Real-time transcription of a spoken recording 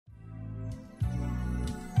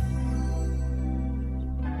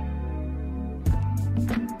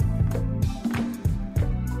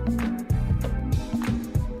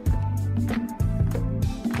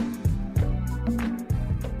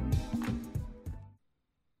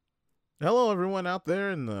Hello, everyone out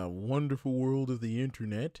there in the wonderful world of the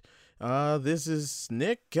internet. This is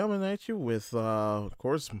Nick coming at you with, of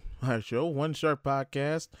course, my show, One Sharp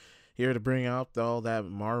Podcast, here to bring out all that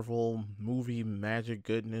Marvel movie magic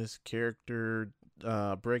goodness, character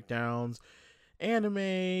breakdowns, anime,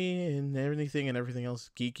 and everything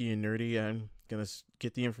else geeky and nerdy. I'm gonna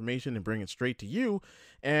get the information and bring it straight to you.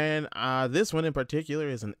 And this one in particular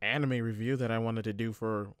is an anime review that I wanted to do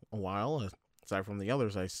for a while, aside from the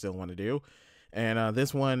others I still want to do. And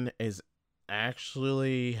this one is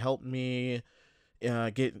actually helped me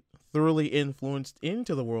get thoroughly influenced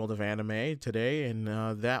into the world of anime today, and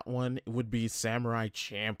that one would be Samurai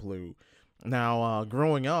Champloo. Now,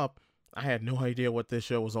 growing up, I had no idea what this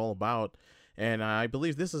show was all about, and I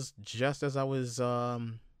believe this is just as I was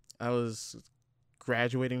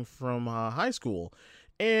graduating from high school,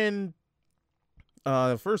 and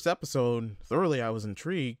the first episode, thoroughly I was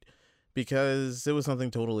intrigued because it was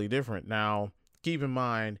something totally different. Now, keep in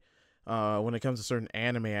mind, when it comes to certain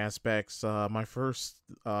anime aspects, my first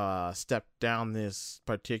step down this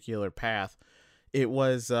particular path, it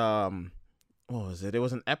was what was it? It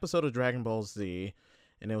was an episode of Dragon Ball Z,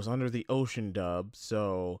 and it was under the Ocean dub,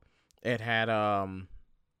 so it had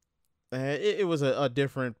it was a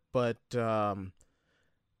different but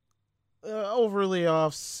overly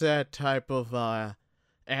offset type of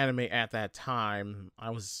anime at that time.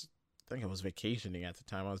 I think I was vacationing at the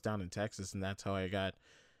time. I was down in Texas, and that's how I got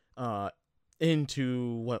uh,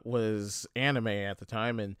 into what was anime at the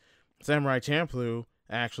time. And Samurai Champloo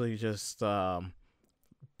actually just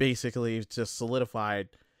basically just solidified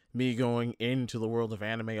me going into the world of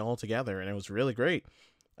anime altogether, and it was really great.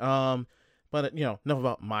 Um, but enough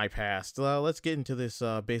about my past. Let's get into this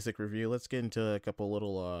basic review. Let's get into a couple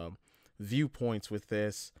little viewpoints with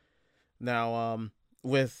this. Now,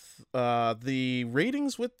 with the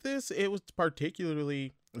ratings with this, it was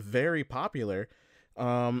particularly very popular.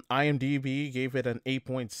 IMDb gave it an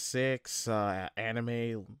 8.6,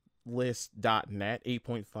 animelist.net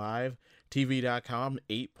 8.5, tv.com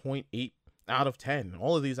 8.8 out of 10.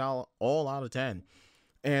 All of these all out of 10.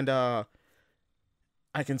 And I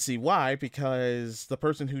can see why, because the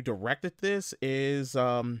person who directed this is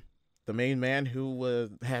the main man who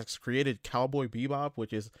has created Cowboy Bebop,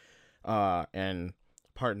 which is and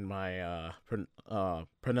pardon my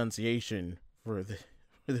pronunciation for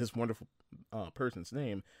this wonderful person's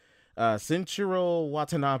name, Shinichiro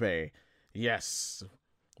Watanabe. Yes,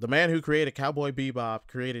 the man who created Cowboy Bebop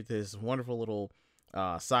created this wonderful little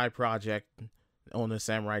side project on the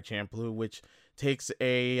Samurai Champloo, which takes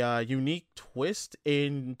a unique twist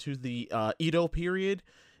into the Edo period,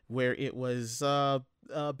 where it was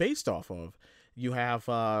based off of. You have,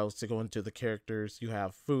 to go into the characters, you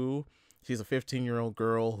have Fu. She's a 15-year-old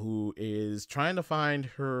girl who is trying to find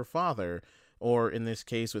her father, or in this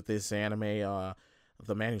case with this anime, the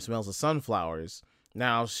man who smells the sunflowers.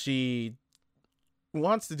 Now, she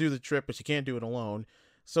wants to do the trip, but she can't do it alone.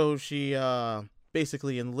 So she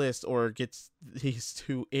basically enlists or gets these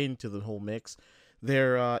two into the whole mix.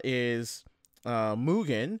 There is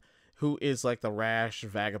Mugen, who is like the rash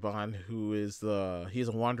vagabond, he's a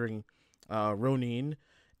wandering Ronin,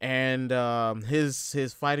 and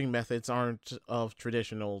his fighting methods aren't of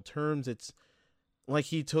traditional terms. It's like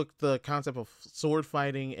he took the concept of sword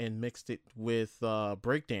fighting and mixed it with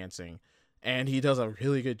breakdancing, and he does a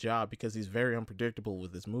really good job because he's very unpredictable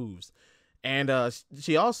with his moves. And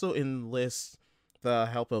she also enlists the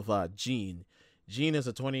help of Jean. Jean is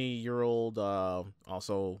a 20-year-old,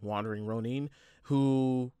 also wandering Ronin,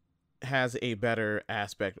 who has a better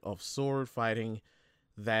aspect of sword fighting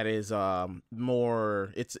that is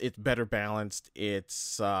it's better balanced.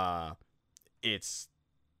 It's not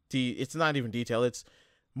even detailed. It's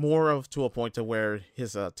more of to a point to where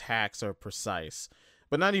his attacks are precise,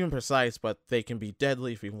 but not even precise, but they can be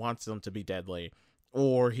deadly if he wants them to be deadly,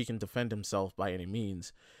 or he can defend himself by any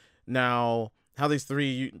means. Now, how these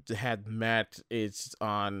three had met is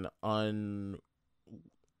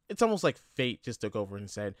it's almost like fate just took over and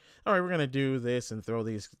said, all right, we're gonna do this and throw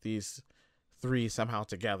these three somehow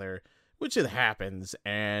together, which it happens.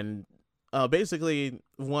 And basically,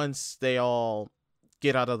 once they all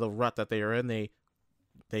get out of the rut that they are in, they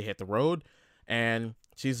hit the road, and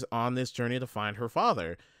she's on this journey to find her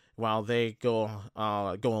father, while they go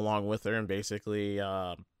along with her and basically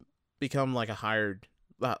become like the hired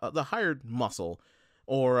muscle,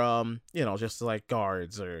 or just like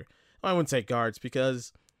guards. Or I wouldn't say guards,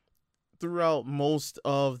 because throughout most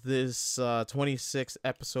of this 26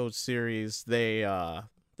 episode series, they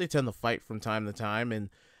tend to fight from time to time,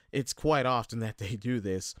 and it's quite often that they do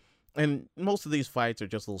this. And most of these fights are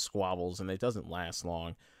just little squabbles, and it doesn't last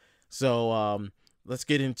long. So let's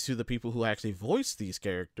get into the people who actually voice these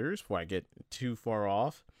characters before I get too far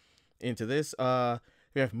off into this.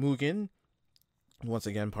 We have Mugen. Once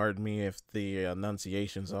again, pardon me if the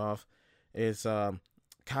enunciation's off. It's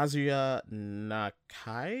Kazuya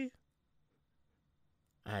Nakai.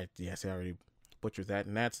 Yes, I already butchered that,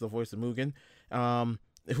 and that's the voice of Mugen.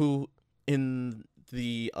 Who in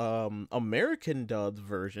the American dubbed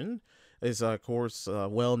version is, of course,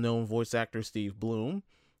 well-known voice actor Steve Bloom,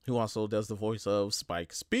 who also does the voice of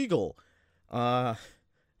Spike Spiegel.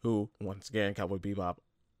 Who, once again, Cowboy Bebop,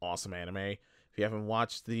 awesome anime. If you haven't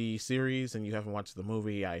watched the series and you haven't watched the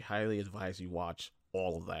movie, I highly advise you watch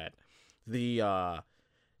all of that. The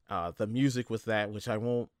music with that, which I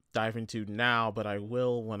won't dive into now, but I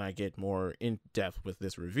will when I get more in depth with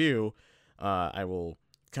this review. I will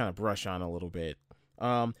kind of brush on a little bit.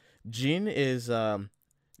 Jin is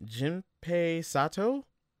Jinpei Sato.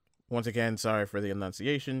 Once again, sorry for the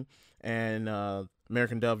enunciation. And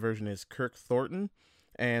American dub version is Kirk Thornton.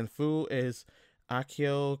 And Fu is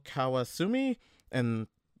Akio Kawasumi. And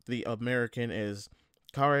the American is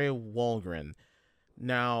Kare Walgren.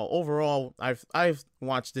 Now, overall, I've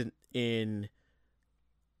watched it in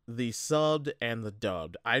the subbed and the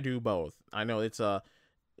dubbed. I do both. I know it's a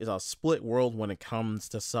split world when it comes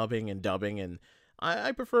to subbing and dubbing, and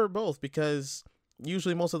I prefer both because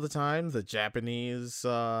usually most of the time the Japanese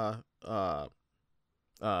the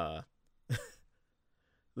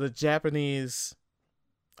Japanese,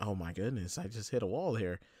 oh my goodness, I just hit a wall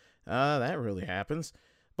here. That really happens.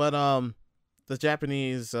 But the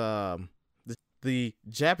Japanese the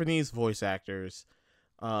Japanese voice actors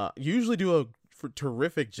usually do a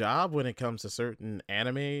terrific job when it comes to certain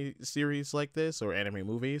anime series like this or anime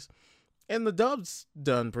movies, and the dub's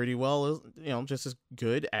done pretty well, just as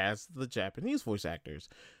good as the Japanese voice actors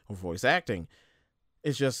or voice acting.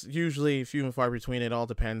 It's just usually few and far between. It all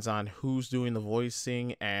depends on who's doing the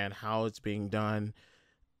voicing and how it's being done,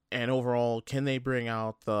 and overall, can they bring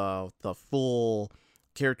out the full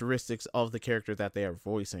characteristics of the character that they are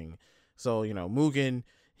voicing. So, Mugen,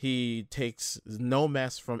 he takes no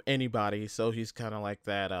mess from anybody, so he's kind of like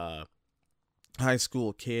that high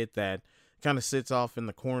school kid that kind of sits off in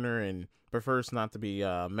the corner and prefers not to be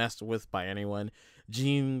messed with by anyone.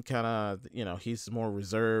 Jin kind of, he's more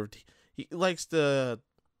reserved. He likes to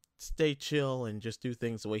stay chill and just do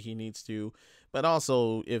things the way he needs to, but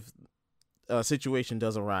also if a situation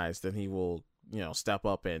does arise, then he will, step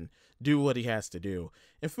up and do what he has to do.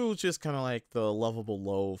 And Fu's just kind of like the lovable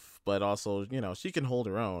loaf, but also, she can hold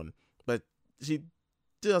her own, but she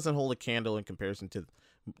doesn't hold a candle in comparison to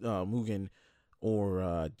Mugen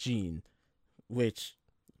or Jin, which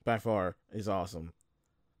by far is awesome.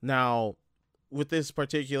 Now, with this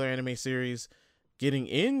particular anime series, getting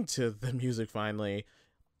into the music finally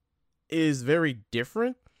is very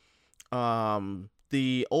different.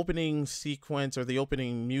 The opening sequence or the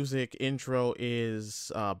opening music intro is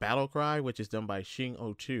Battle Cry, which is done by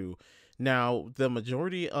Shing02. Now, the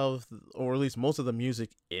majority of, or at least most of the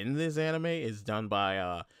music in this anime is done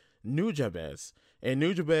by Nujabes. And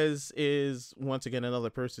Nujabes is, once again, another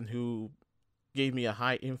person who gave me a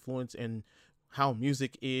high influence in how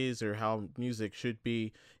music is or how music should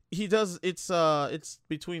be. He does, it's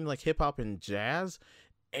between like hip hop and jazz,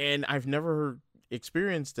 and I've never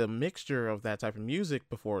experienced a mixture of that type of music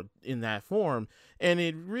before in that form, and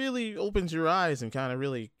it really opens your eyes and kind of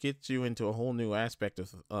really gets you into a whole new aspect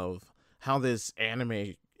of how this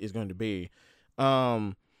anime is going to be.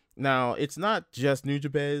 Now it's not just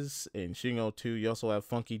Nujabes and Shing02. You also have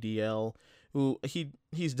Funky DL, who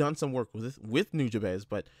he's done some work with Nujabes,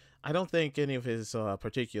 but I don't think any of his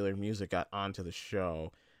particular music got onto the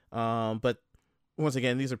show. But once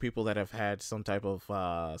again, these are people that have had some type of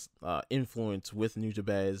influence with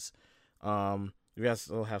Nujabes. We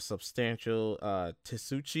also have Substantial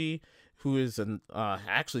Tetsuchi, who is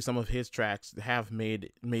actually some of his tracks have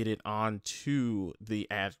made it onto the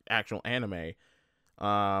actual anime.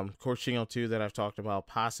 Of course, Shing02 that I've talked about,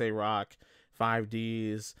 Passe Rock,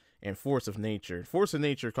 5Ds, and Force of Nature. Force of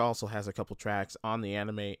Nature also has a couple tracks on the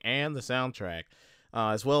anime and the soundtrack.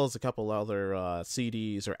 As well as a couple other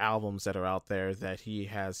CDs or albums that are out there that he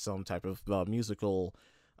has some type of musical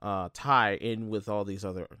tie in with all these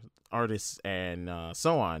other artists and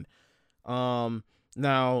so on.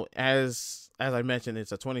 Now, as I mentioned,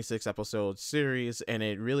 it's a 26 episode series, and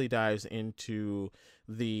it really dives into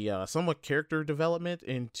the somewhat character development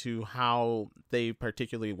into how they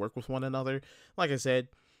particularly work with one another. Like I said,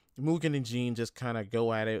 Mugen and Jin just kind of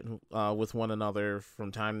go at it with one another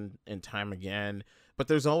from time and time again. But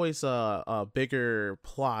there's always a bigger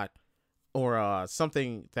plot or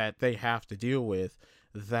something that they have to deal with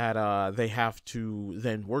that they have to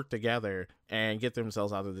then work together and get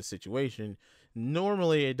themselves out of the situation.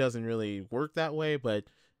 Normally, it doesn't really work that way, but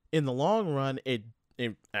in the long run, it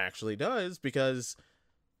actually does, because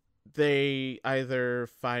they either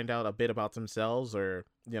find out a bit about themselves, or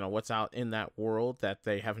what's out in that world that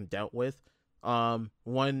they haven't dealt with.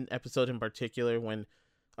 One episode in particular, when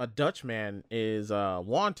a Dutchman is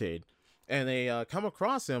wanted, and they come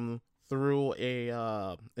across him through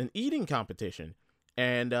a an eating competition,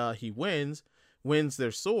 and he wins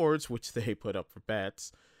their swords, which they put up for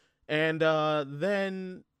bets, and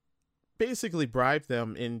then basically bribe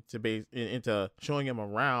them into showing him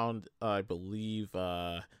around. I believe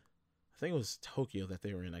I think it was Tokyo that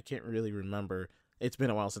they were in. I can't really remember. It's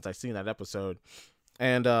been a while since I've seen that episode.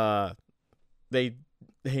 And they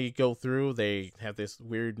go through. They have this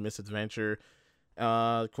weird misadventure.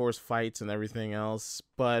 Of course, fights and everything else.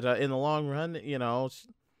 But in the long run,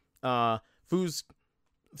 Fu's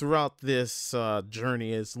throughout this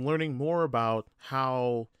journey is learning more about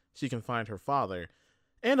how she can find her father.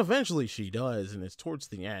 And eventually she does, and it's towards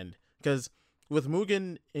the end. Because with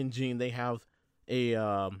Mugen and Jean, they have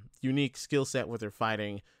a unique skill set with their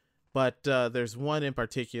fighting, but there's one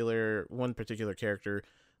particular character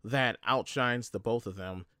that outshines the both of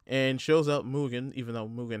them and shows up Mugen, even though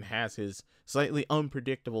Mugen has his slightly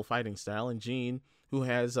unpredictable fighting style, and Jean, who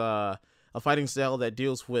has a fighting style that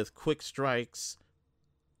deals with quick strikes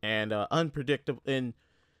and unpredictable and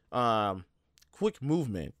quick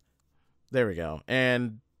movement. There we go.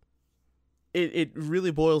 And it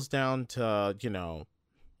really boils down to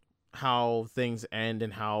how things end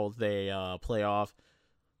and how they play off.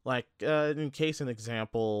 Like in case an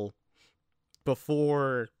example,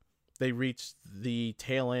 before they reach the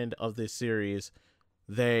tail end of this series,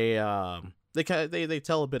 they tell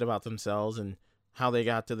a bit about themselves and how they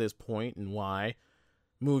got to this point and why.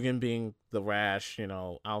 Mugen being the rash,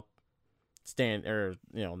 not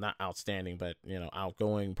outstanding, but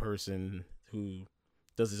outgoing person who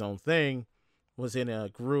does his own thing, was in a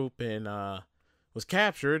group and was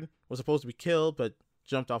captured, was supposed to be killed, but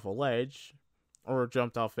jumped off a ledge, or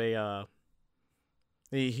jumped off a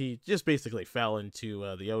he just basically fell into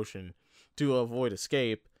the ocean to avoid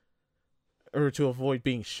escape, or to avoid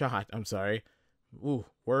being shot. I'm sorry. Ooh,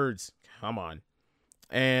 words. Come on.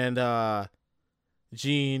 And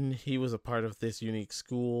Jean, he was a part of this unique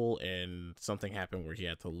school, and something happened where he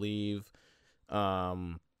had to leave.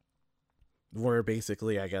 Where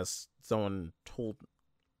basically, I guess, someone told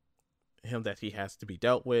him that he has to be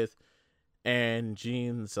dealt with, and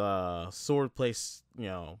Jean's sword place,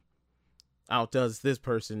 outdoes this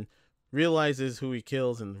person, realizes who he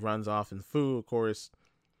kills, and runs off. And Fu, of course,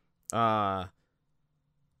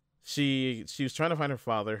 she was trying to find her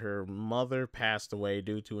father. Her mother passed away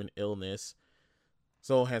due to an illness,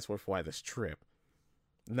 so henceforth why this trip.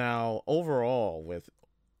 Now, overall, with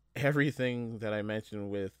everything that I mentioned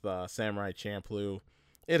with Samurai Champloo,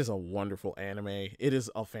 it is a wonderful anime. It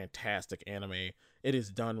is a fantastic anime. It is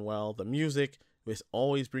done well. The music is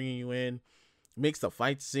always bringing you in. Makes the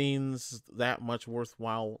fight scenes that much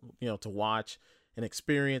worthwhile, to watch and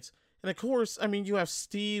experience. And of course, you have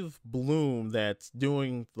Steve Bloom that's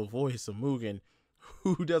doing the voice of Mugen,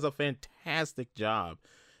 who does a fantastic job,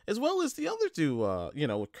 as well as the other two.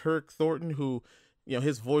 With Kirk Thornton, who,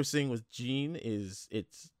 his voicing with Jean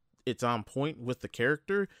it's on point with the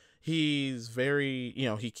character. He's very,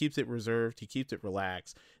 he keeps it reserved. He keeps it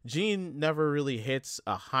relaxed. Jean never really hits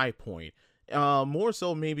a high point. More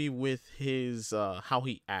so maybe with his how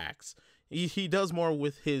he acts. He does more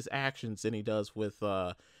with his actions than he does with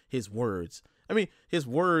his words. His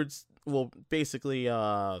words will basically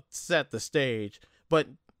set the stage, but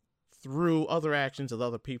through other actions of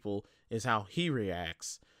other people is how he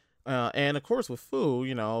reacts. And of course with Fu,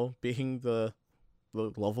 being the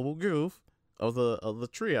lovable goof of the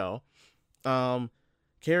trio,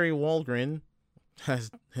 Carrie Walgren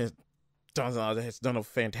has done a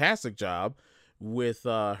fantastic job with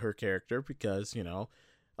her character, because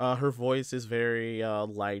her voice is very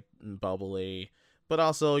light and bubbly, but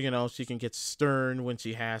also she can get stern when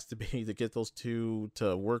she has to be, to get those two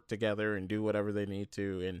to work together and do whatever they need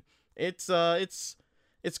to. And it's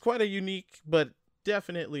quite a unique but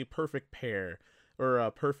definitely perfect pair, or a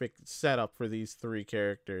perfect setup for these three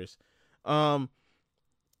characters. As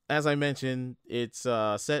I mentioned, it's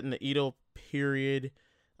set in the Edo period,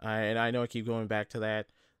 and I know I keep going back to that,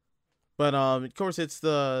 but of course it's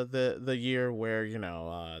the year where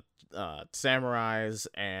samurais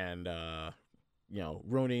and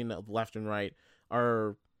Ronin left and right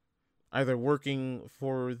are either working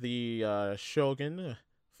for the shogun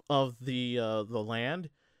of the land,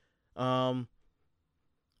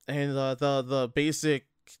 and the basic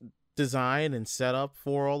design and setup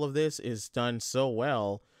for all of this is done so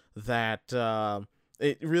well that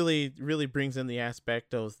it really brings in the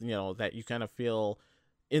aspect of, that you kind of feel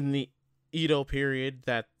in the Edo period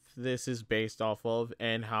that this is based off of,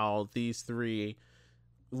 and how these three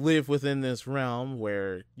live within this realm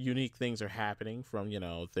where unique things are happening from,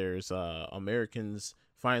 there's Americans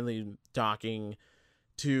finally docking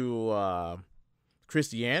to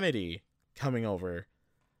Christianity coming over,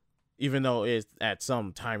 even though it's at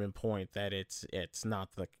some time and point that it's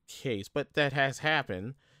not the case, but that has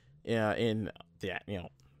happened in the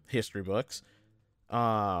history books.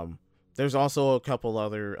 There's also a couple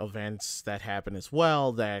other events that happen as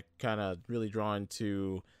well that kind of really draw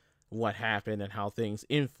into what happened and how things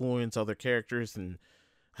influence other characters, and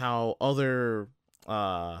how other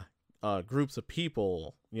groups of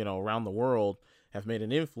people, around the world have made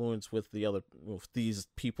an influence with these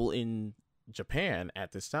people in Japan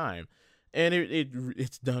at this time, and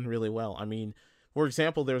it's done really well. I mean, for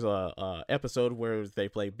example, there's a episode where they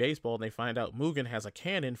play baseball and they find out Mugen has a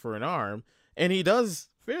cannon for an arm, and he does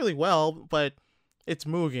fairly well, but it's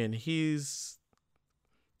Mugen. He's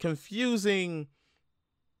confusing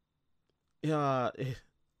a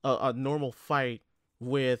normal fight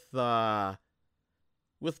with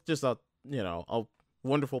just a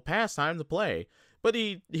wonderful pastime to play, but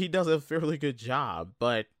he does a fairly good job.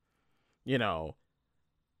 But it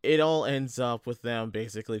all ends up with them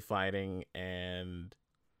basically fighting, and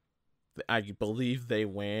I believe they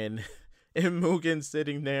win. And Mugen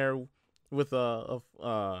sitting there with a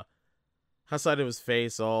side of his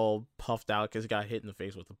face all puffed out because he got hit in the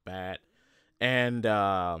face with a bat, and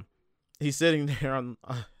he's sitting there on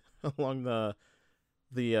along the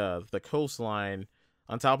coastline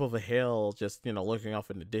on top of a hill, just looking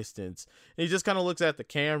off in the distance. And he just kind of looks at the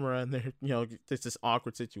camera, and there's this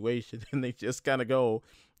awkward situation, and they just kind of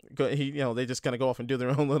they just kind of go off and do their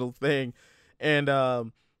own little thing. And I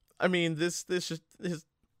mean, this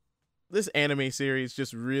anime series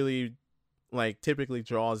just really typically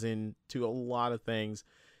draws into a lot of things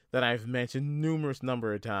that I've mentioned numerous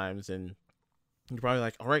number of times, and you're probably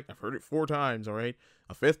like, all right, I've heard it 4 times, all right,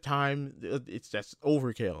 a 5th time, it's just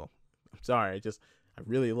overkill. I'm sorry, I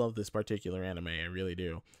really love this particular anime, I really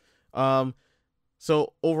do.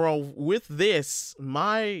 So overall, with this,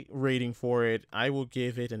 my rating for it, I will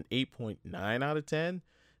give it an 8.9 out of 10,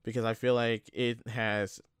 because I feel like it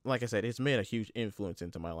has, like I said, it's made a huge influence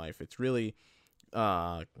into my life. It's really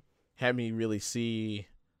had me really see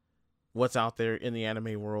what's out there in the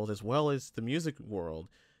anime world as well as the music world,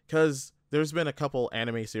 because there's been a couple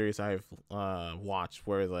anime series I've watched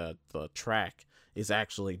where the track is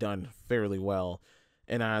actually done fairly well,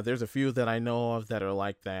 and there's a few that I know of that are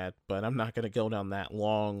like that, but I'm not going to go down that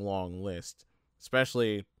long list,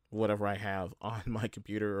 especially whatever I have on my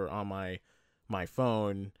computer or on my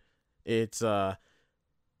phone. It's a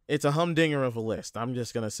humdinger of a list. I'm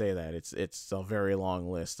just gonna say that it's a very long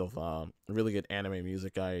list of really good anime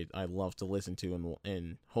music I love to listen to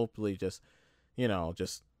and hopefully just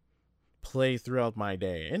play throughout my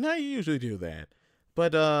day, and I usually do that.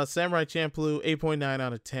 But Samurai Champloo, 8.9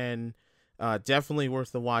 out of 10. Definitely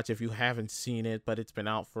worth the watch if you haven't seen it, but it's been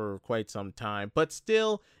out for quite some time. But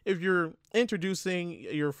still, if you're introducing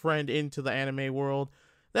your friend into the anime world,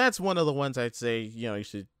 that's one of the ones I'd say you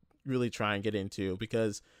should really try and get into,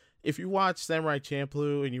 because if you watch Samurai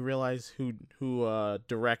Champloo and you realize who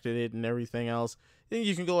directed it and everything else, then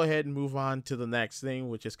you can go ahead and move on to the next thing,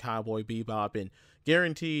 which is Cowboy Bebop. And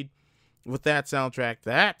guaranteed, with that soundtrack,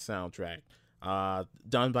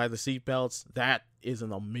 done by the Seatbelts, that is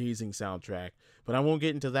an amazing soundtrack. But I won't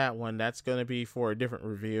get into that one. That's going to be for a different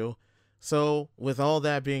review. So with all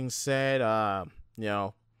that being said,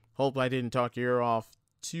 hope I didn't talk your ear off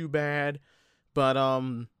too bad. But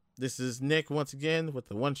this is Nick once again with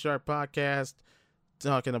the One Sharp Podcast,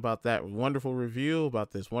 talking about that wonderful review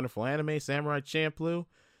about this wonderful anime, Samurai Champloo.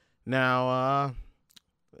 Now,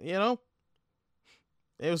 it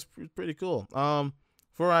was pretty cool.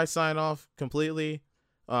 Before I sign off completely,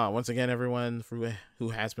 once again, everyone who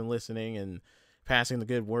has been listening and passing the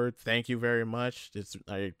good word, thank you very much.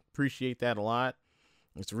 I appreciate that a lot.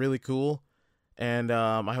 It's really cool. And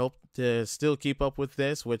I hope to still keep up with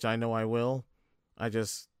this, which I know I will. I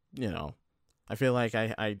just, I feel like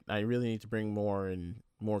I really need to bring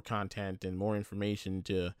more content and more information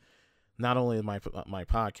to not only my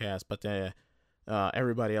podcast, but to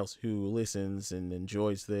everybody else who listens and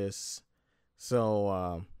enjoys this.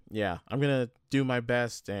 So, yeah, I'm going to do my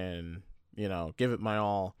best and, give it my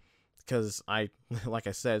all, because like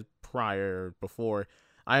I said before,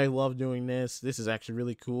 I love doing this. This is actually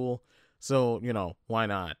really cool. So, why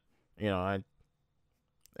not?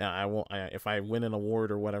 I won't. If I win an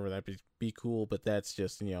award or whatever, that'd be cool. But that's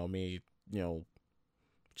just me,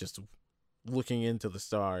 just looking into the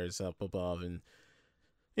stars up above and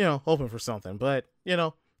hoping for something. But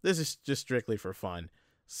this is just strictly for fun.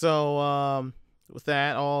 So with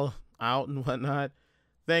that all out and whatnot,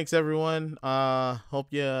 thanks everyone. Hope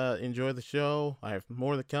you enjoy the show. I have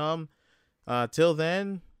more to come. Till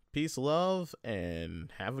then, peace, love,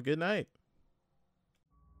 and have a good night.